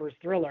the numbers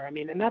thriller. I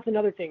mean, and that's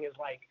another thing is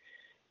like,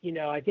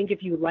 I think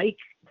if you like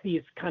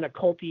these kind of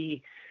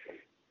culty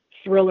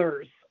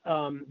thrillers,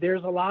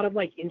 there's a lot of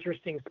like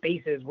interesting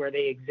spaces where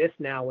they exist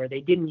now where they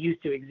didn't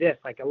used to exist.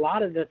 Like a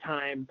lot of the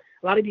time,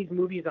 a lot of these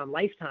movies on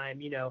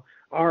Lifetime,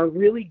 are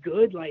really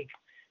good, like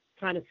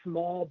kind of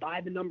small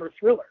by the number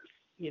thrillers,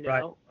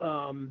 Right.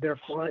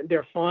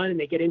 They're fun, and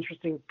they get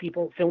interesting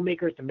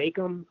filmmakers to make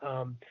them.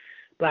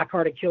 Black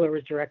Hearted Killer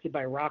was directed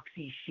by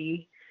Roxy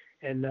Shih,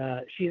 and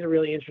she's a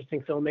really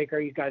interesting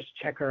filmmaker. You guys should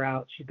check her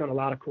out. She's done a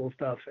lot of cool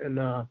stuff, and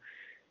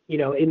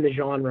in the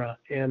genre.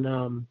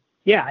 And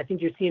yeah, I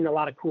think you're seeing a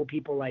lot of cool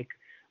people like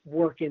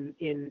work in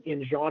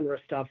genre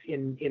stuff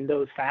in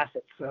those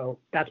facets. So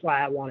that's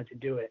why I wanted to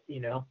do it,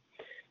 and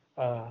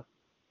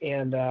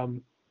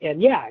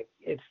yeah,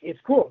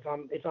 it's cool.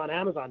 It's on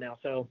Amazon now,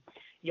 so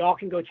y'all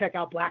can go check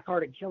out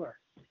Black-Hearted Killer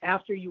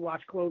after you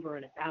watch Clover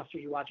and after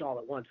you watch All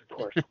at Once, of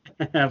course.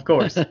 Of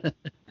course.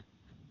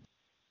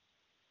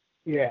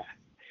 Yeah.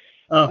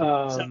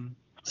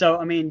 So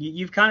I mean,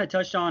 you've kind of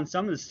touched on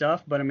some of the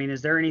stuff, but I mean,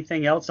 is there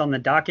anything else on the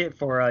docket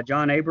for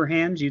John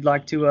Abrahams you'd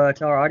like to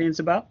tell our audience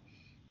about?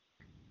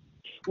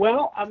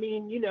 Well, I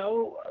mean,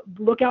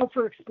 look out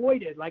for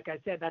Exploited. Like I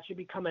said, that should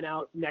be coming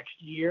out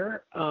next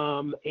year.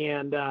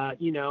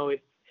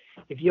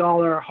 If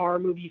y'all are horror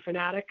movie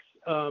fanatics,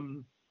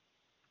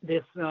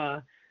 this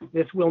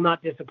will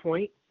not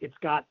disappoint. It's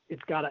got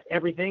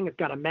everything. It's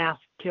got a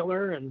masked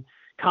killer and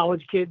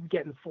college kids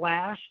getting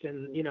slashed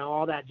and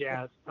all that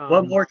jazz.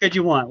 What more could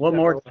you want? What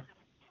more?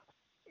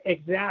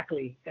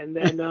 Exactly. And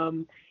then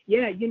no,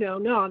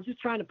 I'm just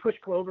trying to push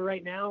Clover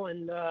right now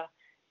and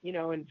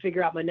and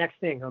figure out my next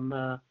thing.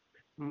 I'm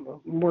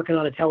working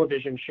on a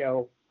television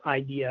show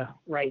idea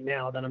right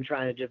now that I'm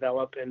trying to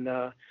develop, and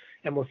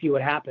we'll see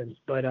what happens.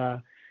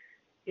 But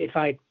if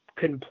I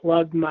can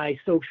plug my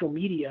social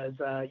medias,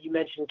 you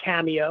mentioned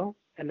Cameo,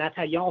 and that's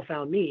how y'all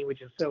found me,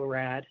 which is so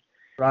rad.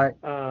 Right.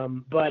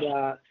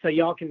 So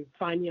y'all can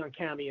find me on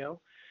Cameo,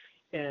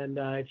 and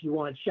if you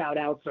want shout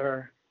outs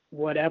or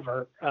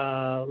whatever,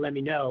 let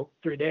me know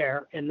through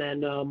there. And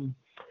then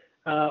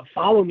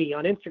follow me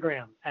on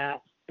Instagram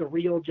at The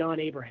Real John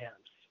Abrahams,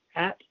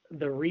 at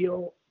The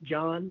Real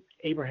John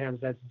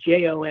Abrahams. That's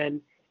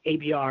JONABRAHAMS.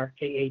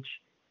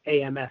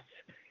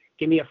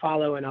 Give me a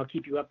follow, and I'll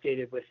keep you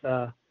updated with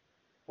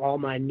all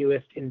my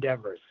newest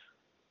endeavors.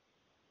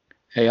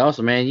 Hey,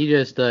 awesome, man. You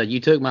just you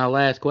took my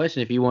last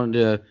question if you wanted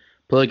to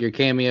plug your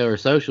Cameo or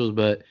socials.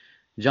 But,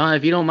 John,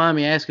 if you don't mind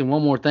me asking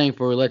one more thing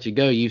before we let you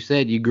go, you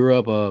said you grew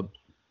up a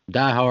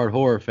diehard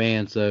horror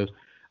fan. So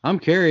I'm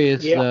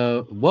curious,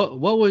 what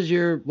was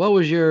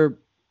your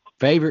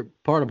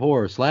favorite part of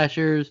horror?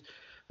 Slashers,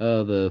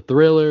 the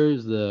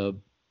thrillers, the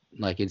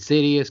like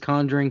Insidious,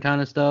 Conjuring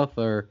kind of stuff,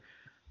 or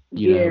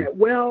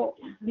well,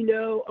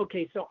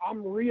 okay, so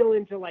I'm real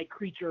into like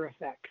creature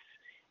effects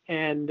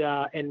and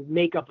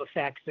makeup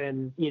effects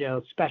and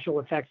special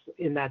effects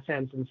in that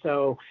sense, and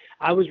so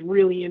I was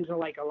really into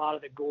like a lot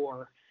of the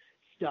gore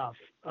stuff.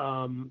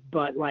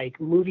 But like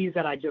movies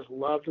that I just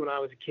loved when I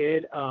was a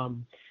kid,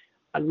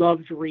 I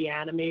loved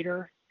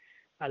Reanimator.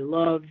 I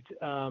loved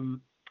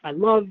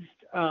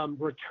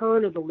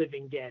Return of the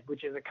Living Dead,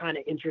 which is a kind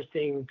of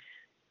interesting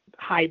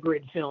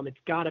hybrid film. It's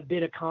got a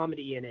bit of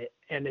comedy in it,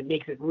 and it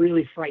makes it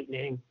really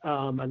frightening.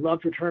 I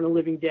loved Return of the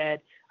Living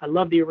Dead. I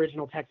love the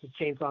original Texas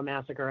Chainsaw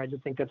Massacre. I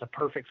just think that's a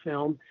perfect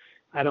film.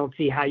 I don't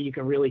see how you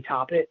can really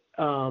top it.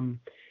 I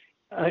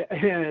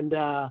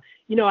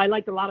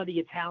liked a lot of the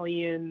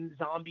Italian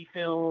zombie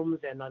films,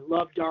 and I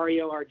loved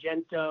Dario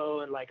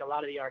Argento and like a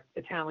lot of the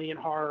Italian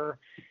horror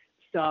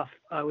stuff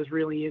I was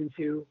really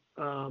into.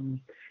 And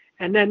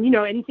then,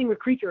 anything with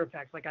creature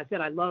effects. Like I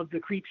said, I love the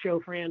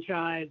Creepshow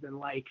franchise and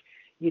like,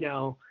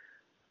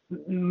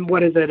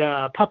 what is it?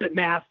 Puppet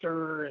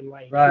Master and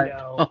like, right.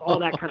 All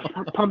that kind of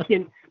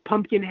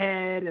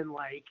Pumpkinhead and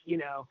like,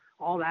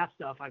 all that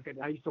stuff. I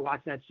used to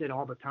watch that shit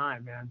all the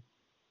time, man.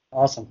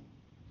 Awesome.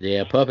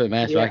 Yeah, Puppet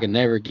Master. Yeah. I could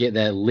never get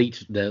that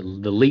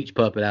the leech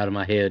puppet out of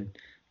my head.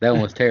 That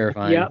one was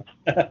terrifying.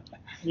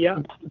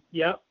 Yep.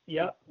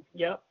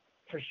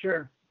 For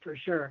sure.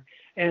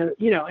 And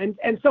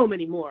and so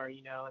many more,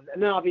 and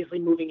then obviously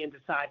moving into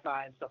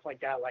sci-fi and stuff like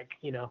that, like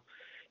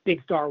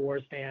big Star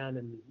Wars fan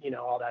and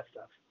all that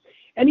stuff.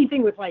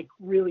 Anything with like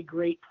really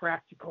great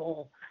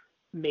practical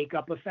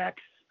makeup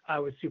effects, I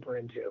was super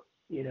into.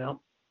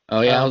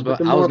 Oh yeah, I was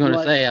going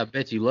to say, I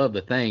bet you love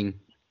The Thing.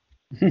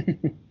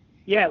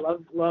 Yeah,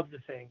 love The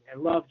Thing,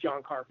 and love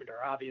John Carpenter,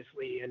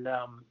 obviously, and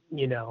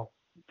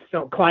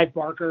so Clive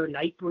Barker,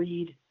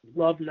 Nightbreed,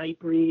 love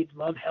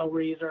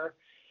Hellraiser,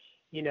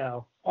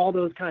 all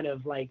those kind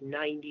of like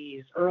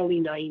early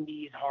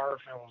 90s horror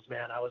films,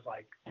 man. I was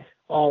like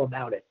all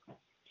about it.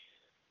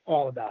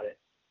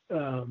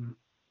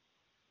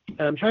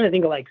 I'm trying to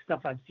think of like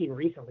stuff I've seen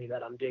recently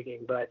that I'm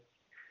digging, but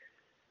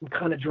I'm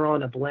kind of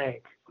drawing a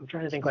blank. I'm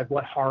trying to think like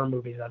what horror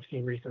movies I've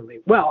seen recently.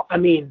 Well, I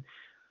mean,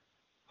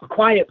 A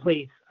Quiet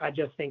Place, I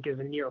just think is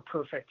a near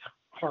perfect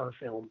horror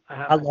film.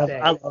 I love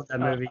that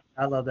movie.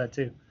 I love that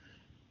too.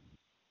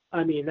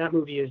 I mean, that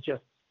movie is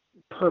just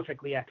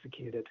perfectly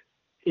executed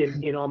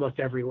in almost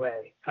every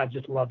way. I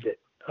just loved it.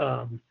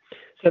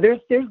 So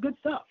there's good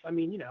stuff. I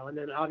mean, and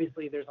then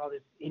obviously there's all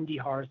this indie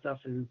horror stuff,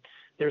 and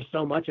there's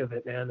so much of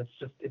it, man.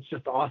 It's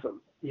just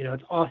awesome.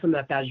 It's awesome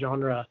that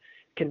genre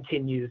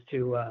continues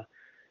to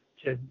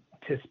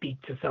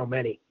speak to so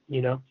many.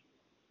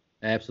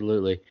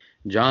 Absolutely.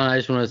 John, I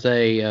just want to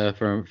say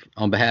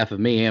on behalf of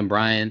me and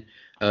Brian,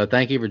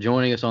 thank you for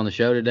joining us on the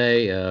show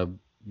today.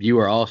 You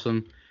are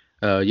awesome.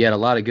 You had a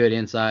lot of good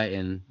insight,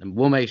 and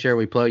we'll make sure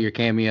we plug your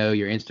Cameo,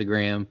 your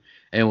Instagram,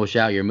 and we'll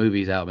shout your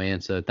movies out,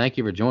 man. So thank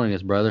you for joining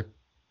us, brother.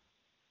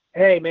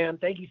 Hey, man,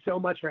 thank you so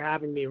much for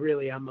having me.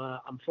 Really, I'm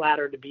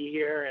flattered to be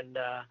here,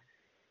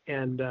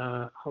 and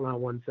hold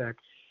on one sec.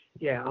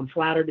 Yeah, I'm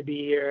flattered to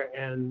be here,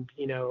 and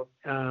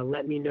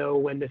let me know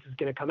when this is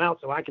going to come out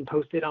so I can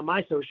post it on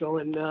my social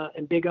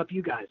and big up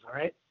you guys. All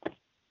right.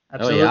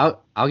 Absolutely.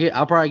 Oh yeah,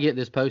 I'll probably get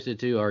this posted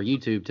to our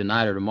YouTube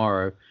tonight or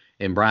tomorrow,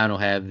 and Brian will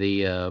have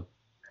the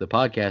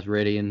podcast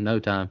ready in no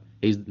time.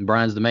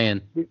 Brian's the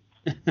man. You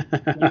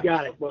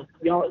got it. Well,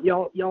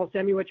 y'all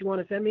send me what you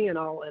want to send me, and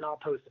I'll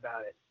post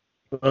about it.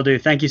 Will do.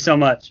 Thank you so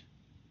much.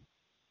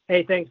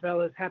 Hey, thanks,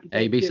 fellas. Happy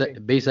Thanksgiving. Hey,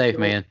 be safe,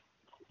 man.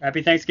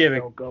 Happy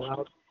Thanksgiving.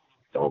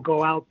 Don't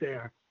go out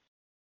there.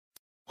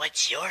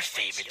 What's your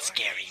favorite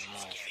scary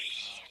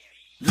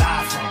movie?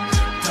 Live from the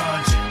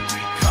dungeon,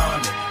 we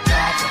coming.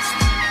 Y'all must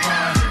be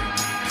running,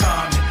 we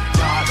coming.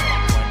 Y'all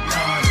don't want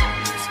none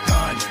of this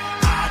gunning.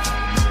 I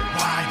don't know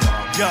why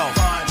y'all.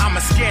 Yo,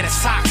 I'ma scare the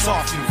socks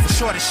off you. For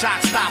sure the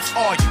shot stops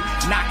all you.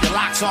 Knock your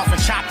locks off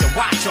and chop your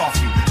watch off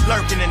you.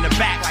 Lurking in the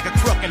back like a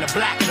crook in the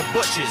black in the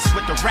bushes.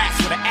 With the rats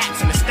with the axe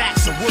and the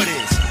stacks of wood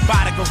is.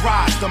 By the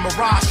garage, the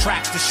mirage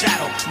tracks the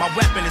shadow. My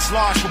weapon is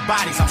large for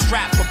bodies, I'm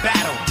strapped for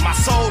battle. My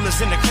soul is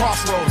in the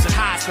crossroads, it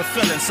hides the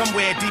feeling.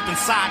 Somewhere deep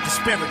inside the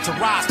spirit to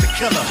rise the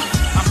killer.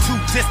 I'm too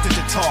distant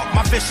to talk,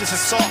 my vicious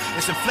assault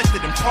is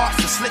inflicted in parts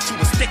to slit you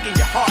a stick in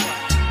your heart.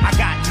 I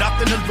got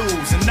nothing to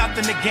lose and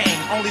nothing to gain.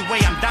 Only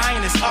way I'm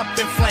dying is up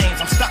in flames.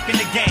 I'm stuck in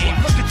the game.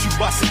 Look at you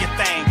busting your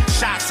thing.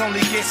 Shots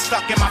only get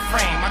stuck in my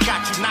frame. I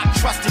got you not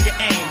trusting your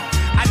aim.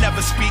 I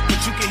never speak,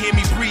 but you can hear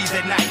me breathe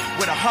at night.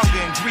 With a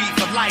hunger and greed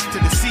for life to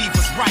deceive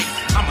what's right.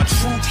 I'm a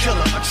true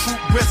killer, a true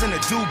prison to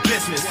do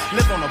business.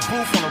 Live on a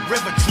booth on a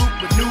river, droop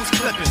with news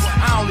clippings.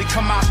 I only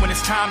come out when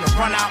it's time to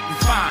run out and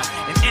find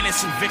an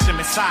innocent victim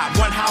inside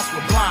one house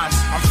with blinds.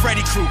 I'm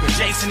Freddy Krueger,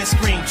 Jason and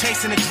Scream,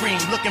 chasing a dream,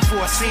 looking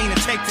for a scene to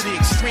take to the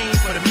extreme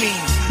for the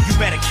means. You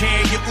better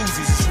carry your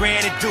Uzis, it's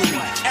rare to do me.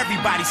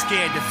 Everybody's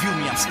scared to view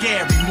me, I'm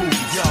scary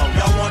movie. Yo,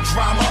 y'all want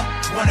drama?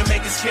 Wanna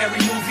make a scary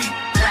movie?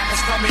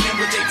 Rappers coming in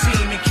with their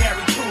team and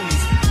carry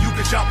toolies. You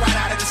could jump right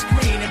out of the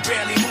screen and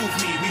barely move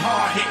me. We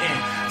hard hitting,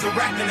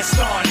 directing and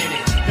starring in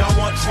it. Y'all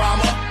want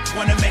drama?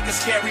 Wanna make a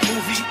scary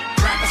movie?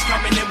 Rappers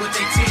coming in with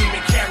their team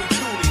and carry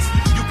toolies.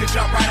 You could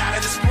jump right out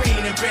of the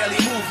screen and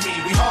barely move me.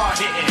 We hard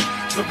hitting,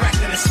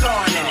 directing and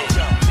starring in it.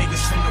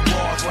 Niggas from the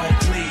wall don't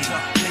bleed.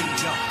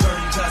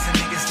 30 dozen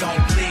niggas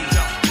don't bleed.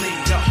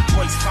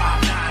 Boys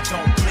 5'9"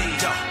 don't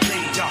bleed.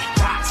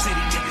 Rock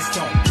City niggas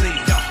don't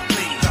bleed.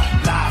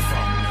 Live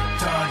from the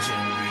dungeon,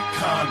 we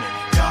coming.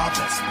 Y'all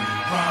best be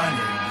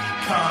running, we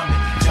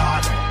coming.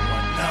 Y'all don't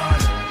want none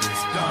of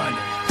this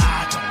gunning.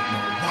 I don't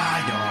know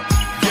why y'all be.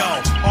 Yo,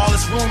 all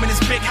this room in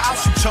this big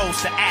house, you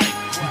chose to add it.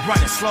 We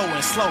running slower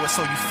and slower,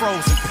 so you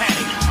froze and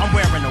panic. I'm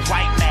wearing a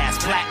white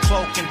mask, black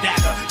cloak and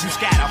dagger. You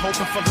scatter,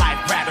 hoping for life,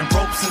 grabbing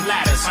ropes and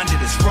ladders. Under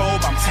this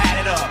robe, I'm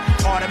tatted up,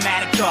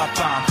 automatic up.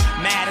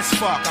 I'm mad as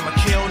fuck, I'ma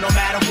kill no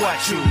matter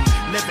what. You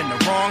live in the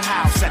wrong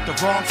house at the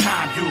wrong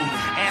time. You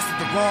answered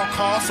the wrong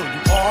call, so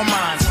you all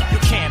mine. You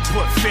can't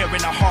put fear in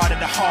the heart of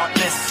the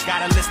heartless.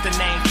 Got a list of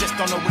names, just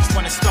don't know which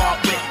one to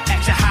start with.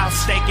 At your house,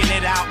 staking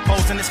it out,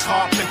 posing as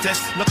carpenters.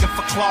 Looking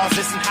for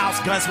closets and house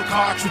guns with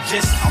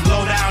cartridges. I'm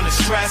low down and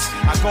stressed.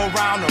 I go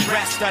round the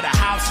rest of the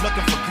house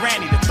looking for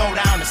granny to throw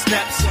down the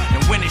steps.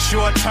 And when it's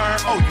your turn,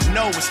 oh, you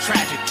know it's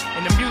tragic.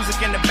 And the music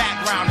in the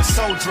background is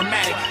so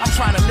dramatic. I'm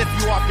trying to lift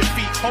you off your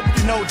feet, hope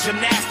you know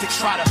gymnastics.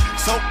 Try to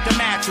soak the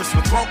mattress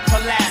with rope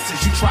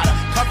molasses. You try to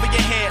cover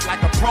your head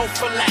like a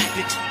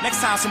prophylactic. Next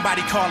time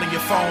somebody calling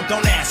your phone,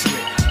 don't answer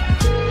it.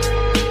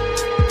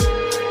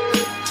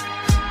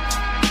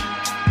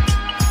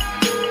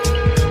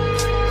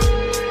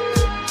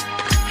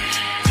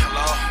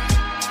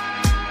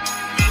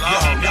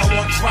 Y'all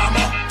want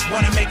drama?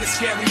 Wanna make a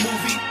scary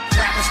movie?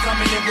 Rappers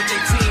coming in with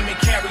their team and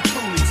carry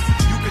toolies.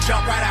 You could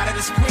jump right out of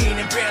the screen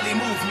and barely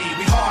move me.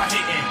 We hard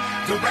hitting,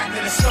 directing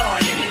and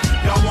starring in it.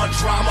 Y'all want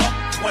drama?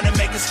 Wanna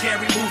make a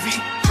scary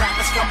movie?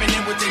 Rappers coming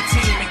in with their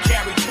team and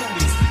carry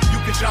toolies. You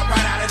could jump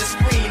right out of the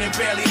screen and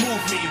barely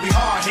move me. We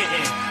hard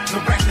hitting,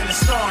 directing and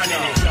starring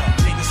in it.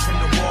 Niggas from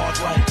the wall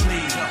don't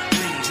bleed.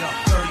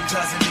 30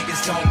 dozen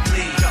niggas don't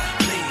bleed.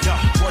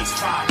 Boys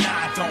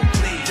 5'9" don't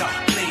bleed.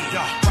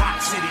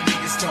 Rock City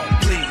niggas don't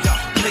bleed.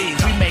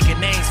 We making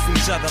names for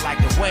each other like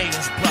the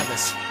Wayans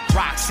brothers.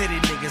 Rock City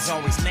niggas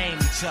always name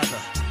each other.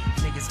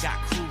 Niggas got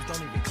crew.